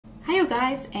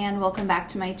guys, and welcome back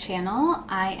to my channel.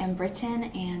 I am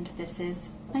Britton and this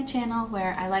is my channel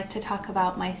where I like to talk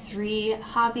about my three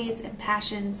hobbies and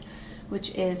passions,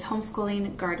 which is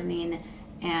homeschooling, gardening,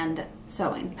 and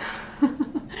sewing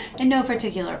in no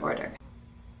particular order.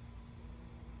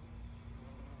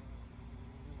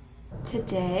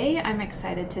 Today I'm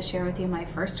excited to share with you my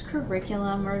first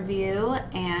curriculum review,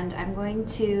 and I'm going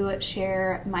to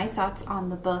share my thoughts on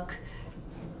the book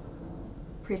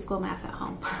Preschool Math at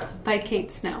Home by Kate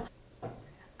Snow.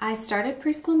 I started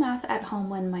preschool math at home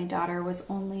when my daughter was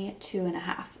only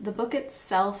 2.5. The book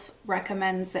itself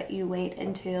recommends that you wait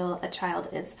until a child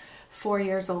is 4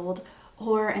 years old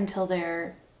or until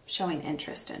they're showing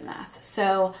interest in math.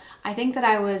 So I think that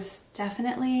I was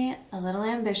definitely a little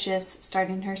ambitious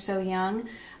starting her so young,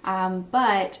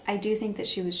 but I do think that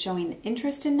she was showing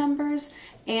interest in numbers,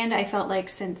 and I felt like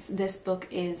since this book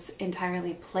is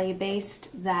entirely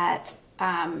play-based that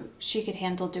she could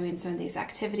handle doing some of these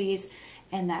activities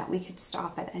and that we could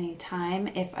stop at any time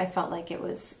if I felt like it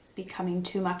was becoming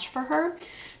too much for her.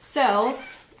 So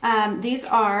these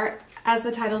are, as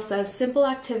the title says, simple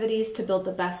activities to build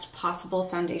the best possible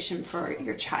foundation for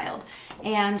your child.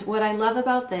 And what I love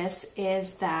about this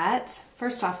is that,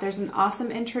 first off, there's an awesome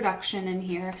introduction in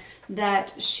here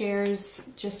that shares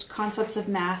just concepts of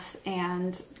math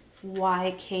and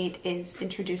why Kate is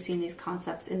introducing these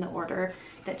concepts in the order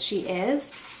that she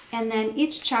is. And then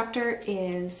each chapter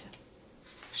is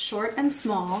short and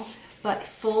small, but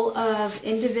full of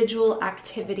individual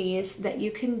activities that you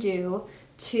can do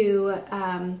to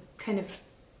kind of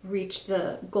reach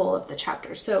the goal of the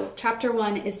chapter. So chapter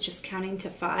 1 is just counting to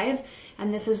 5,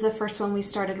 and this is the first one we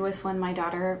started with when my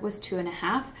daughter was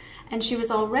 2.5, and she was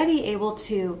already able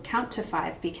to count to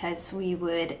 5 because we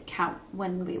would count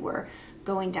when we were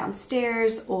going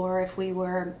downstairs, or if we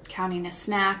were counting a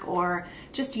snack, or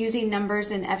just using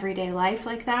numbers in everyday life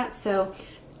like that. So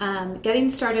getting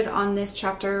started on this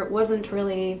chapter wasn't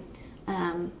really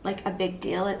like a big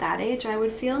deal at that age, I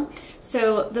would feel.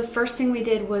 So the first thing we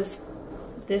did was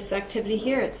this activity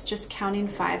here. It's just counting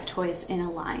 5 toys in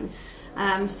a line.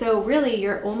 So really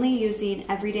you're only using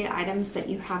everyday items that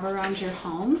you have around your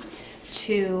home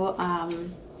to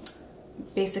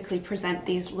basically present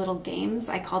these little games.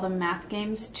 I call them math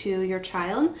games to your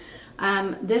child.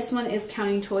 This one is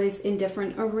counting toys in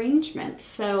different arrangements.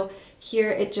 So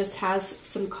here it just has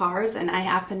some cars, and I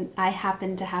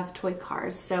happen to have toy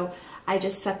cars. So I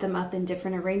just set them up in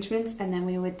different arrangements, and then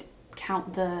we would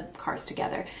count the cars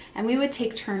together. And we would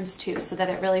take turns too, so that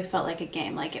it really felt like a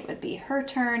game. Like it would be her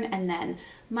turn and then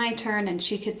my turn, and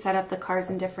she could set up the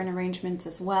cars in different arrangements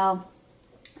as well.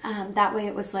 That way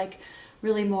it was like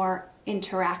really more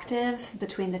interactive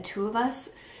between the two of us.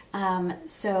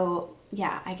 So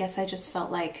yeah, I guess I just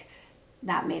felt like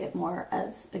that made it more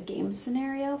of a game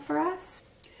scenario for us.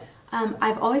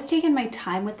 I've always taken my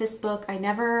time with this book. I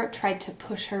never tried to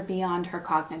push her beyond her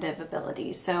cognitive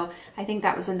ability. So I think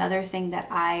that was another thing that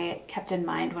I kept in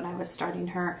mind when I was starting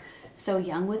her so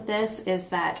young with this, is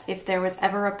that if there was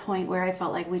ever a point where I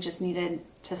felt like we just needed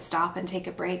to stop and take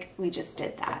a break, we just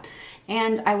did that.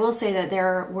 And I will say that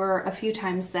there were a few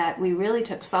times that we really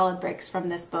took solid breaks from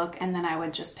this book, and then I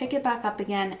would just pick it back up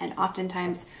again, and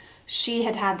oftentimes she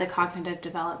had had the cognitive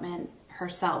development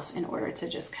herself in order to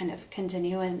just kind of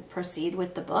continue and proceed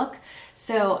with the book.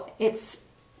 So it's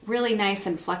really nice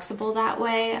and flexible that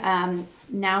way.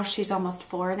 Now she's almost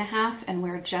 4.5 and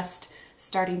we're just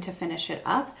starting to finish it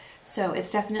up. So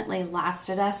it's definitely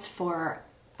lasted us for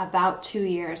about 2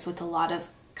 years with a lot of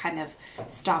kind of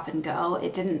stop and go.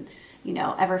 It didn't,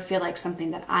 ever feel like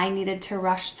something that I needed to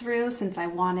rush through, since I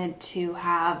wanted to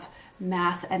have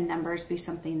math and numbers be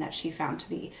something that she found to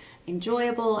be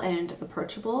enjoyable and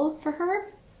approachable for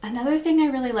her. Another thing I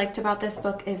really liked about this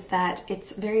book is that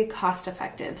it's very cost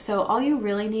effective. So all you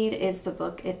really need is the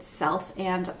book itself,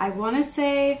 and I want to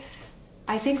say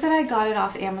I think that I got it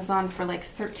off Amazon for like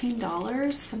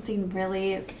 $13, something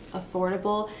really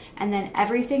affordable. And then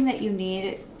everything that you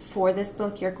need for this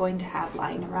book you're going to have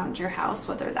lying around your house,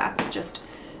 whether that's just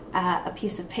a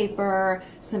piece of paper,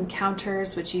 some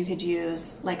counters, which you could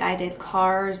use like I did,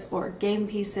 cars or game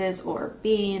pieces or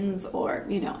beans or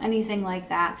anything like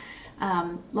that.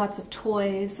 Lots of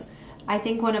toys. I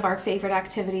think one of our favorite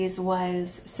activities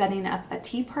was setting up a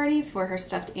tea party for her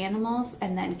stuffed animals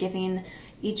and then giving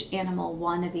each animal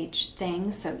one of each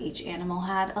thing. So each animal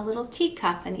had a little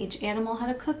teacup and each animal had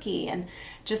a cookie, and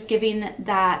just giving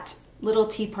that little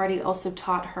tea party also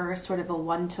taught her sort of a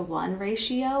 1-to-1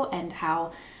 ratio, and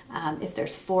how if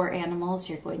there's 4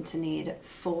 animals, you're going to need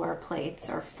 4 plates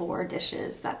or 4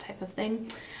 dishes, that type of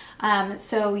thing.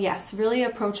 So yes, really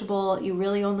approachable. You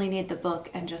really only need the book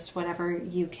and just whatever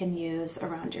you can use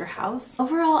around your house.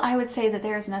 Overall, I would say that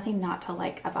there is nothing not to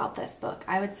like about this book.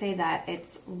 I would say that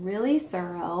it's really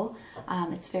thorough.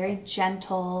 It's very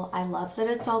gentle. I love that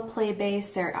it's all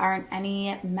play-based. There aren't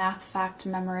any math fact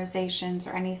memorizations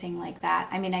or anything like that.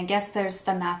 I mean, I guess there's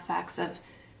the math facts of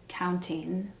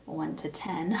counting 1 to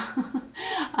 10,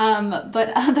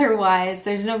 but otherwise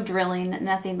there's no drilling,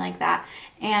 nothing like that.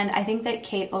 And I think that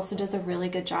Kate also does a really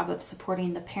good job of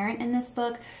supporting the parent in this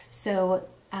book. So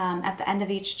at the end of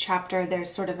each chapter, there's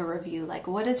sort of a review, like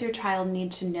what does your child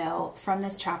need to know from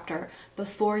this chapter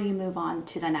before you move on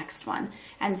to the next one.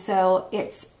 And so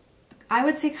it's, I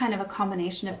would say, kind of a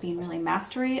combination of being really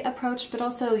mastery approach, but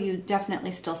also you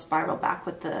definitely still spiral back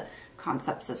with the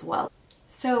concepts as well.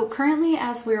 So currently,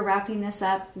 as we're wrapping this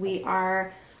up, we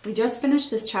just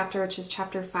finished this chapter, which is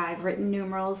chapter 5, written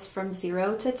numerals from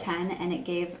 0 to 10, and it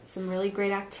gave some really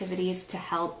great activities to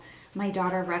help my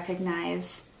daughter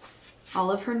recognize all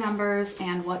of her numbers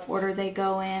and what order they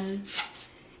go in.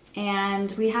 And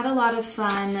we had a lot of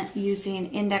fun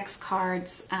using index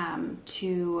cards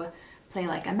to play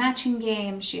like a matching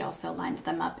game. She also lined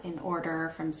them up in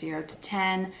order from 0 to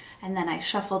 10, and then I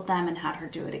shuffled them and had her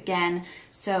do it again.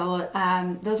 So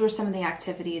those were some of the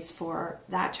activities for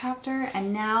that chapter.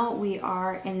 And now we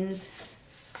are in,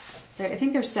 I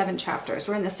think there's 7 chapters.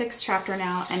 We're in the 6th chapter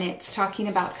now, and it's talking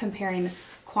about comparing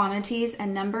quantities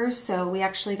and numbers. So we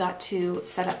actually got to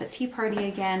set up a tea party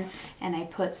again, and I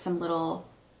put some little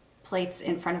plates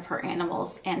in front of her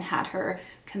animals and had her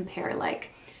compare,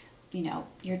 like, you know,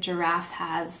 your giraffe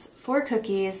has 4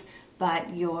 cookies,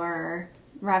 but your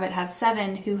rabbit has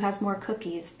 7. Who has more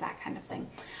cookies? That kind of thing.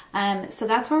 So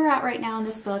that's where we're at right now in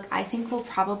this book. I think we'll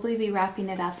probably be wrapping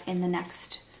it up in the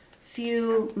next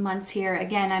few months here.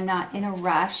 Again, I'm not in a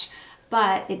rush,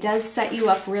 but it does set you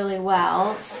up really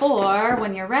well for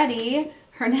when you're ready,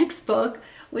 her next book,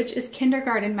 which is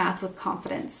Kindergarten Math with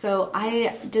Confidence. So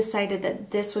I decided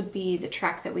that this would be the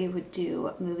track that we would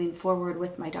do moving forward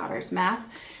with my daughter's math.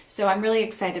 So I'm really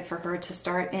excited for her to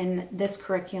start in this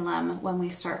curriculum when we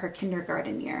start her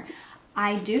kindergarten year.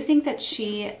 I do think that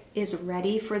she is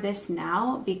ready for this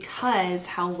now because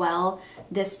how well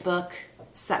this book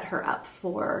set her up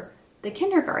for the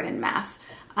kindergarten math.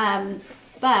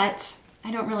 But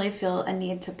I don't really feel a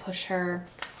need to push her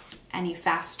any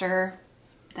faster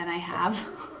than I have.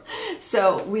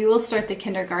 So we will start the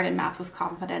Kindergarten Math with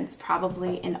Confidence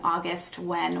probably in August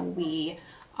when we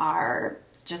are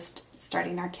just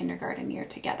starting our kindergarten year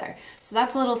together. So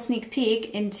that's a little sneak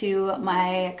peek into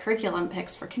my curriculum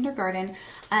picks for kindergarten.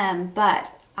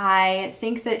 But I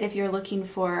think that if you're looking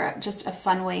for just a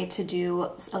fun way to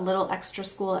do a little extra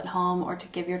school at home or to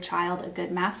give your child a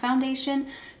good math foundation,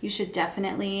 you should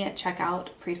definitely check out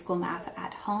Preschool Math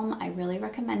at Home. I really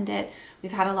recommend it.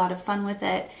 We've had a lot of fun with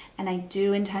it, and I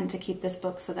do intend to keep this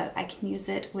book so that I can use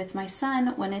it with my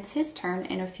son when it's his turn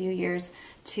in a few years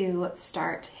to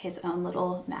start his own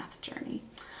little math journey.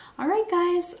 All right,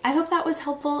 guys, I hope that was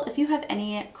helpful. If you have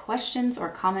any questions or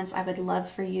comments, I would love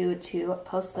for you to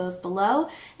post those below.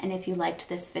 And if you liked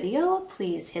this video,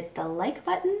 please hit the like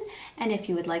button. And if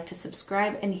you would like to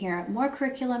subscribe and hear more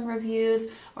curriculum reviews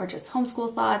or just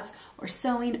homeschool thoughts or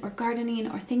sewing or gardening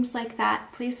or things like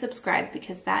that, please subscribe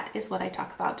because that is what I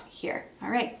talk about here. All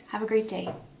right, have a great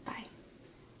day.